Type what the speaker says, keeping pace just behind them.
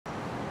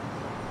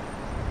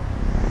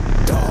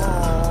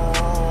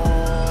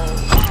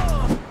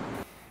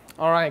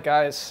All right,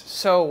 guys.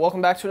 So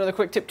welcome back to another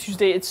Quick Tip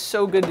Tuesday. It's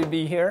so good to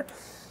be here.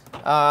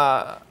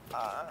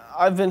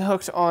 I've been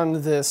hooked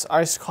on this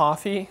iced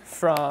coffee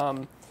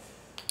from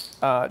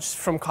just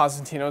from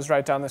Cosentino's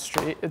right down the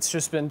street. It's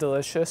just been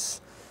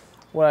delicious.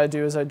 What I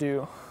do is I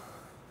do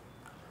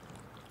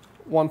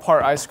 1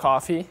 part iced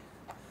coffee,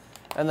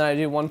 and then I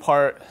do 1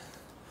 part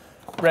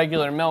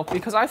regular milk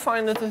because I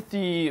find that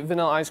the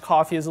vanilla iced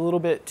coffee is a little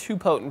bit too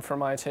potent for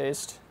my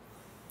taste.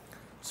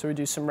 So we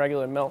do some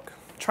regular milk.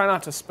 Try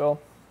not to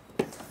spill.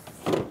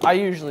 I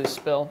usually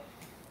spill,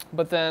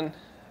 but then,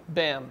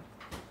 bam,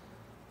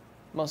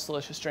 most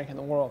delicious drink in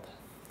the world.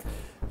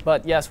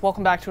 But yes,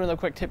 welcome back to another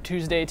Quick Tip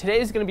Tuesday.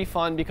 Today is going to be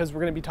fun because we're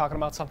going to be talking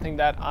about something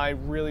that I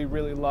really,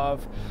 really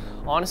love.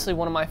 Honestly,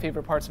 one of my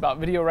favorite parts about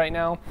video right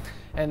now,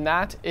 and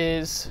that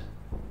is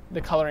the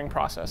coloring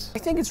process. I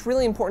think it's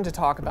really important to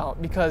talk about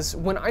because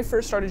when I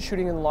first started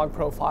shooting in the log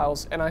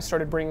profiles and I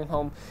started bringing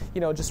home,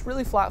 just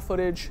really flat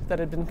footage that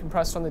had been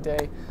compressed on the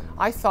day,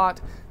 I thought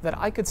that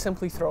I could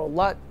simply throw a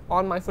LUT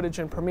on my footage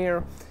in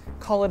Premiere,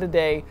 call it a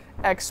day,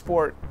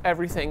 export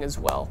everything as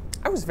well.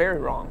 I was very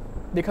wrong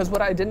because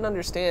what I didn't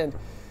understand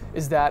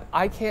is that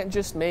I can't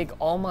just make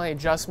all my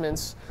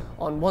adjustments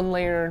on 1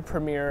 layer in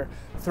Premiere,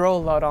 throw a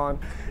LUT on.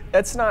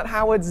 That's not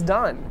how it's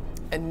done.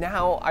 And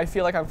now I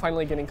feel like I'm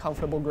finally getting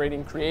comfortable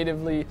grading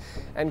creatively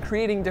and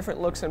creating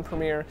different looks in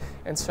Premiere.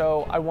 And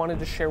so I wanted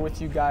to share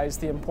with you guys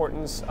the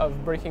importance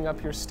of breaking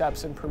up your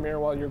steps in Premiere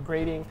while you're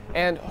grading.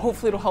 And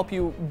hopefully it'll help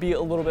you be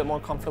a little bit more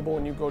comfortable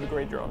when you go to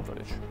grade your own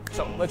footage.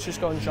 So let's just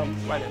go and jump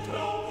right into it.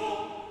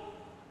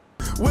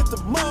 With the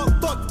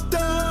motherfucker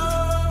down.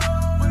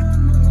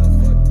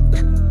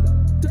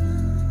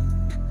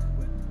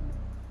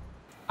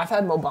 I've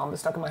had Mo Bamba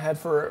stuck in my head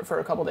for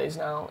a couple days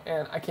now,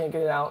 and I can't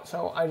get it out,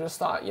 so I just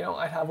thought,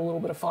 I'd have a little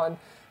bit of fun,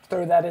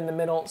 throw that in the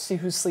middle, see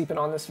who's sleeping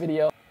on this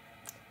video.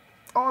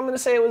 All I'm gonna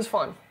say, it was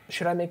fun.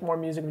 Should I make more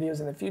music videos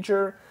in the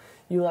future?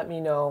 You let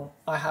me know.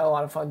 I had a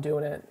lot of fun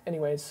doing it.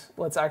 Anyways,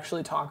 let's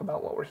actually talk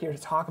about what we're here to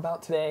talk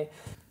about today.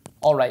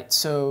 All right,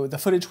 so the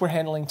footage we're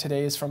handling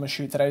today is from a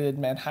shoot that I did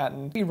in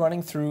Manhattan. We'll be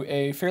running through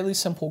a fairly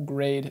simple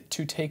grade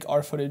to take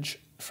our footage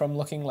from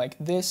looking like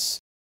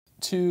this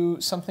to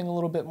something a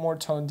little bit more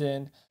toned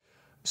in.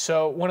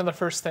 So one of the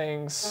first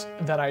things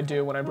that I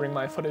do when I bring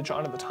my footage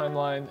onto the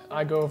timeline,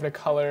 I go over to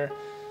color.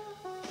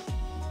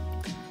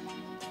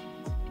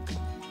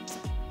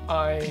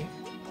 I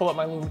pull up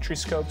my Lumetri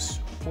scopes,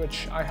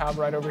 which I have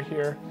right over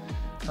here.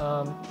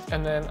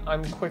 And then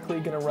I'm quickly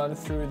gonna run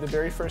through the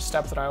very first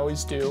step that I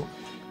always do,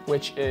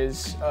 which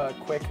is a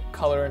quick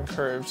color and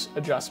curves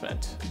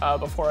adjustment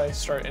before I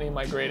start any of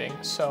my grading.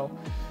 So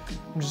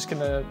I'm just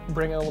gonna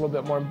bring in a little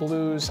bit more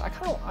blues. I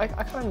kind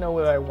of know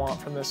what I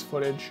want from this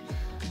footage.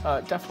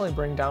 Definitely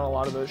bring down a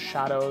lot of those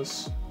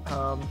shadows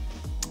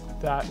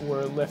that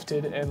were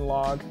lifted in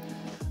log.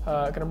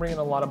 Gonna bring in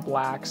a lot of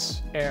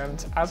blacks,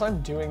 and as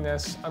I'm doing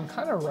this, I'm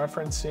kind of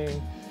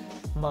referencing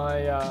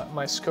my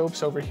my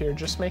scopes over here,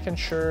 just making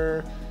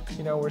sure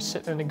we're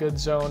sitting in a good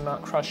zone,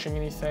 not crushing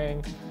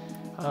anything.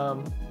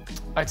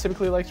 I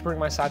typically like to bring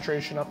my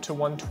saturation up to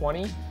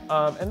 120,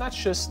 and that's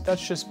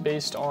just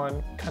based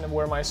on kind of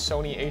where my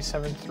Sony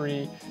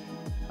A7iii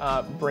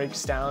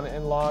breaks down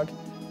in log.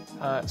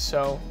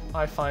 So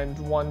I find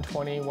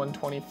 120,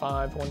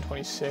 125,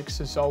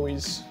 126 is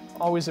always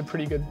a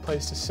pretty good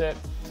place to sit.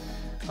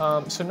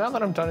 So now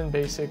that I'm done in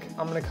basic,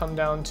 I'm gonna come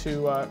down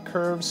to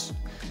curves,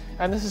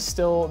 and this is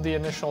still the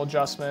initial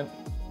adjustment.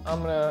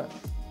 I'm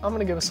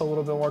gonna give us a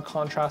little bit more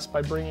contrast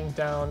by bringing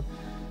down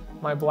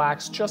my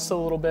blacks just a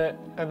little bit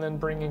and then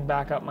bringing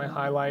back up my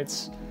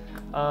highlights.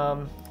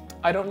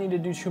 I don't need to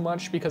do too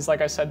much because, like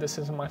I said, this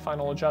isn't my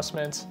final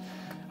adjustment.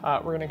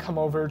 We're gonna come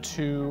over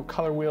to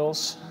color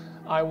wheels.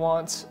 I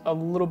want a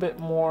little bit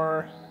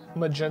more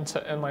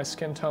magenta in my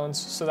skin tones,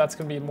 so that's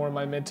gonna be more in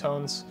my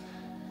midtones.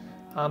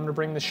 I'm gonna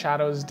bring the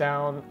shadows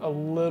down a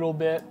little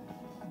bit,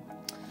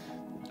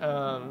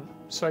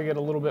 so I get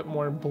a little bit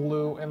more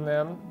blue in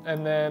them.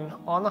 And then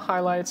on the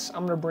highlights,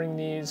 I'm gonna bring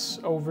these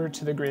over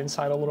to the green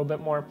side a little bit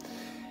more.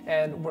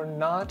 And we're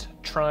not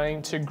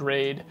trying to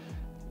grade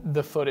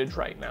the footage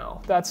right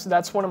now. That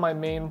was one of my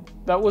main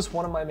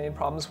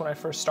problems when I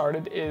first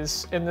started,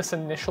 is in this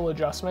initial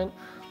adjustment,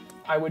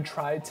 I would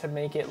try to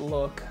make it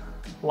look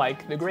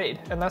like the grade.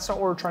 And that's not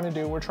what we're trying to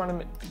do. We're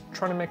trying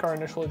to make our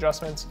initial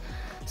adjustments.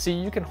 See,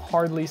 you can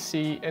hardly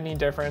see any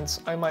difference.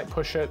 I might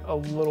push it a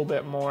little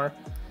bit more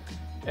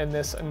in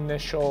this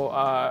initial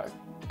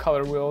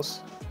color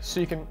wheels, so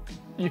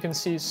you can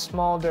see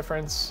small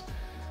difference,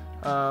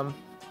 and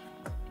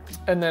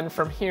then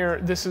from here,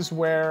 this is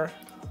where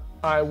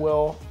I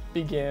will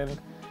begin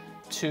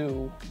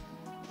to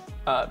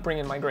bring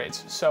in my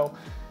grades. So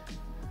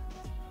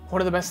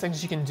one of the best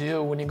things you can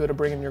do when you go to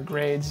bring in your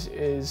grades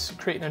is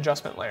create an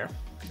adjustment layer.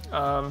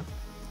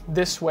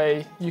 This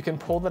way you can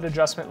pull that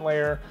adjustment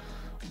layer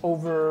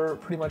over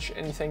pretty much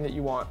anything that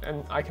you want,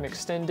 and I can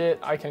extend it,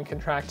 I can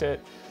contract it.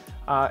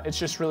 It's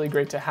just really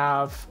great to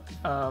have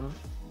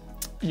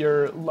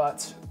your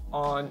LUT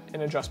on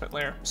an adjustment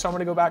layer. So I'm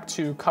gonna go back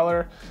to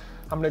color,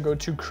 I'm gonna go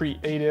to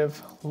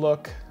creative,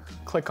 look,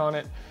 click on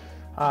it.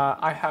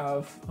 I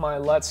have my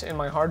LUTs in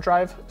my hard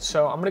drive,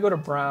 so I'm gonna go to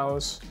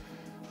Browse,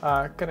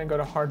 gonna go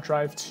to hard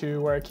drive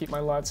 2 where I keep my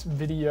LUTs,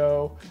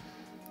 video,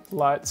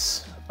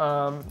 LUTs,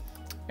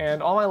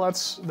 and all my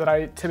LUTs that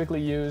I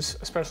typically use,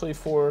 especially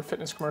for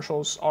fitness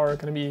commercials, are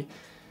gonna be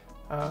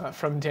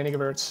from Danny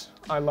Gewurz.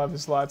 I love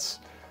his LUTs.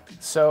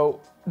 So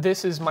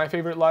this is my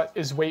favorite LUT,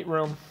 is Weight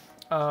Room.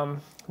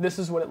 This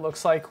is what it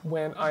looks like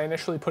when I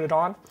initially put it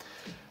on.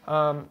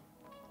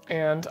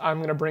 And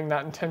I'm gonna bring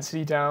that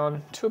intensity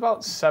down to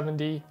about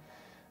 70.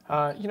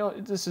 You know,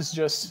 this is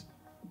just,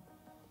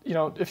 you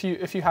know, if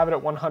you have it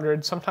at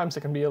 100, sometimes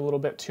it can be a little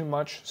bit too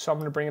much. So I'm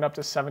gonna bring it up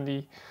to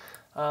 70.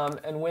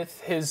 And with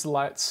his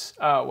LUTs,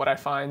 what I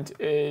find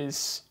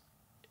is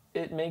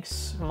it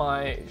makes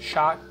my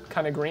shot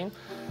kind of green.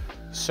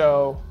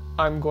 So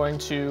I'm going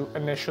to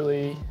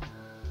initially,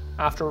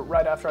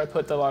 right after I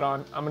put the LUT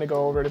on, I'm gonna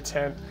go over to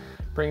tint,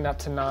 bring it up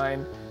to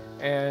 9,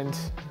 and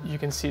you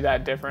can see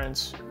that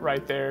difference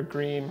right there,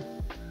 green,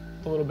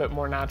 a little bit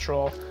more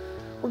natural.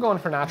 We're going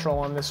for natural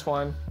on this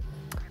one.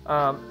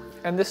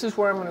 And this is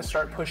where I'm gonna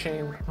start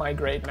pushing my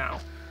grade now.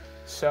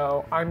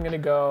 So I'm gonna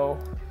go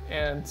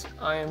and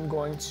I am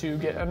going to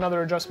get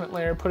another adjustment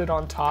layer, put it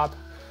on top.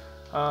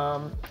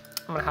 I'm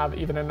gonna have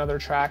even another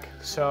track.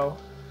 So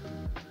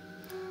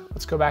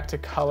let's go back to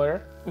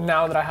color.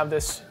 Now that I have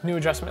this new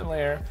adjustment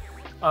layer,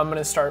 I'm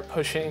gonna start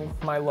pushing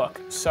my look.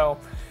 So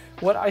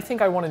what I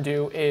think I wanna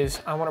do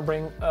is I wanna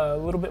bring a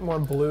little bit more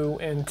blue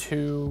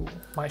into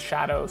my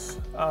shadows,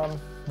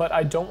 but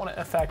I don't wanna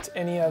affect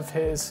any of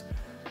his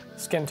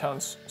skin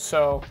tones.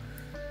 So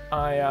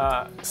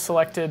I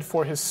selected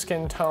for his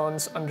skin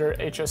tones under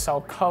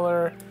HSL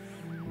color,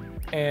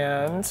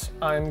 and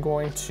I'm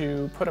going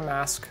to put a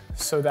mask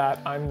so that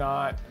I'm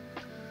not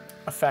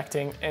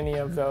affecting any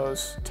of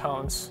those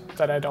tones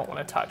that I don't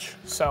want to touch.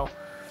 So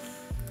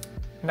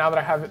now that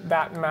I have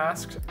that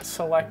mask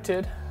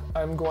selected,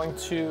 I'm going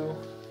to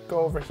go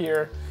over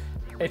here,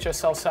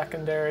 HSL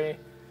secondary.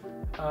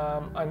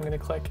 I'm going to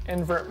click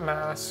invert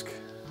mask,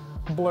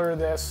 blur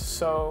this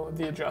so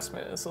the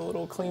adjustment is a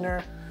little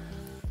cleaner,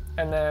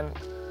 and then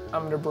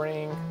I'm going to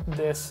bring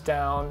this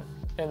down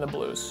in the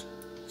blues.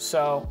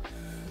 So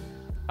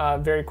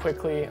very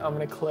quickly, I'm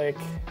going to click,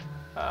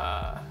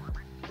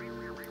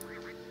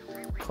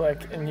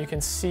 and you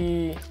can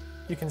see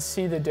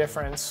the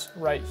difference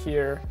right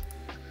here.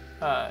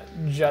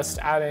 Just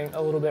adding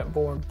a little bit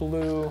more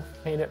blue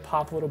made it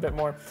pop a little bit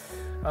more.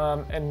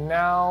 And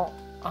now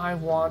I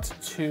want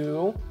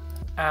to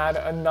add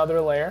another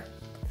layer,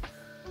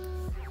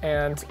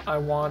 and I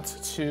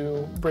want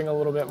to bring a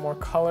little bit more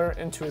color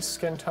into his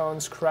skin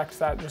tones, correct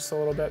that just a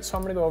little bit. So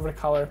I'm gonna go over to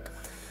color.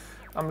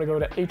 I'm gonna go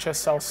to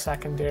HSL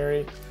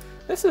secondary.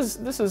 This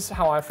is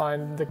how I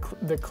find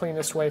the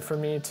cleanest way for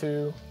me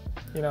to,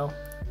 you know,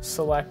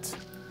 select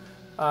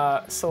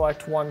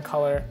one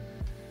color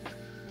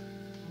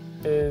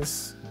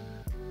is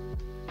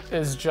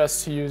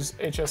just to use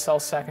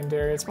HSL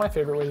secondary. It's my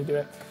favorite way to do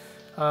it.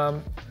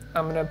 I'm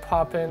gonna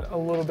pop in a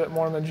little bit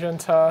more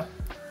magenta.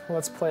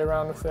 Let's play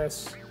around with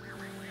this.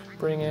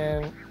 Bring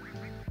in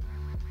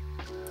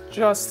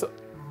just,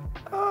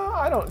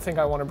 I don't think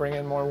I want to bring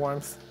in more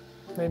warmth.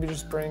 Maybe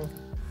just bring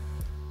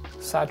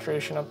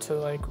saturation up to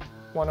like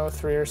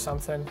 103 or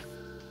something.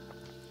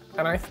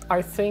 And I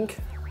think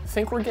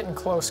we're getting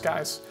close,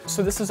 guys.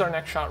 So this is our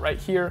next shot right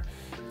here.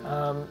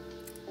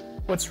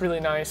 What's really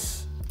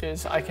nice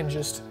is I can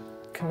just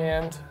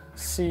Command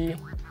C,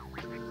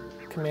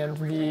 Command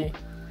V,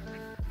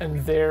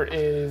 and there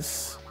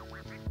is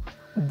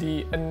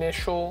the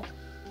initial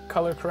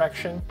color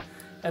correction.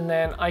 And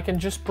then I can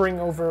just bring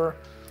over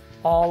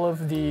all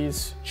of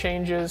these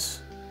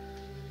changes,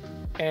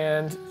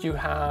 and you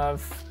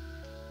have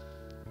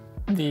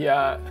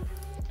the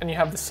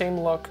same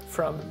look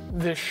from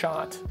this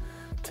shot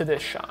to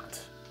this shot.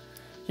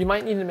 You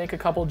might need to make a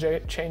couple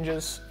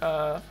changes,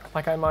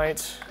 like I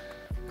might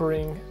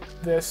bring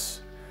this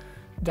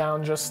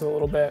down just a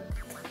little bit,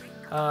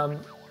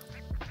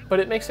 but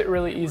it makes it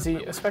really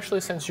easy,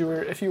 especially since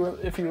if you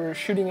were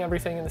shooting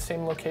everything in the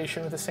same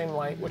location with the same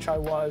light, which I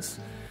was.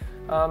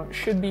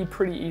 Should be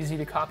pretty easy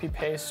to copy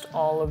paste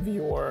all of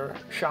your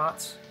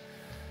shots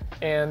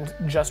and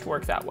just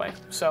work that way.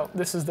 So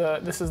this is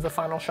the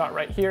final shot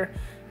right here,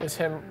 is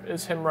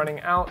him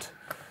running out.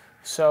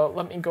 So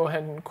let me go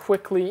ahead and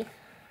quickly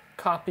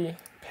copy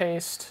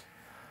paste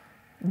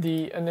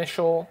the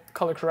initial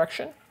color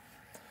correction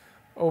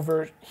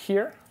over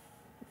here.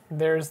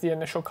 There's the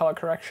initial color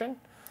correction,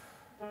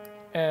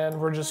 and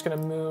we're just gonna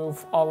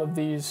move all of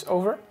these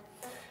over.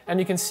 And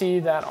you can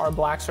see that our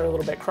blacks are a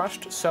little bit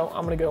crushed, so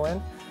I'm gonna go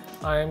in.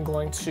 I am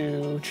going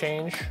to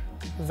change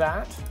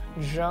that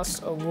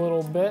just a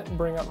little bit,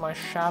 bring up my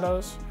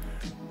shadows,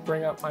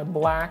 bring up my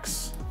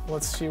blacks.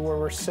 Let's see where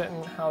we're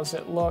sitting, how's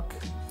it look?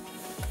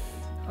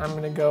 I'm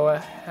gonna go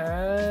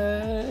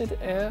ahead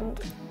and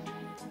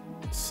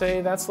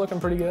say that's looking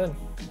pretty good.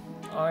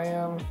 I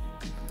am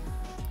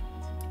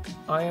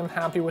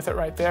happy with it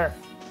right there.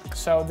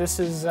 So this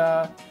is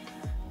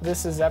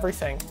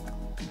everything.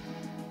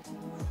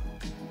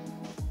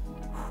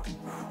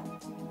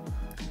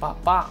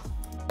 Bop, bop.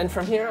 And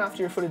from here,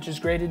 after your footage is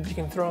graded, you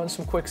can throw in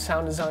some quick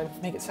sound design,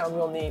 make it sound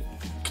real neat.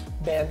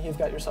 Bam, you've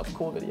got yourself a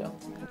cool video.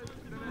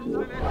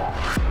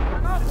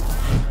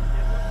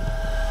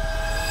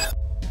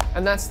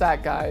 And that's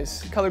that,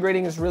 guys. Color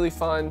grading is really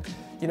fun,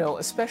 you know,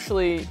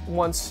 especially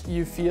once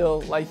you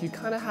feel like you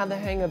kind of have the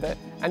hang of it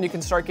and you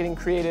can start getting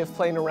creative,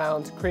 playing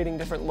around, creating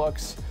different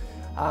looks.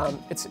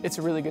 It's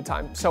a really good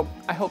time. So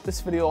I hope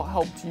this video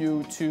helped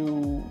you to,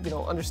 you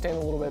know, understand a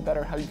little bit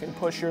better how you can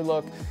push your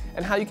look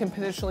and how you can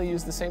potentially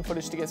use the same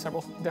footage to get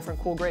several different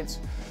cool grades.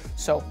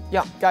 So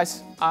yeah,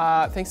 guys,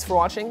 thanks for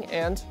watching,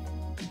 and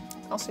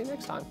I'll see you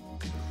next time.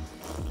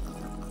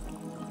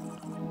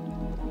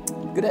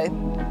 Good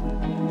day.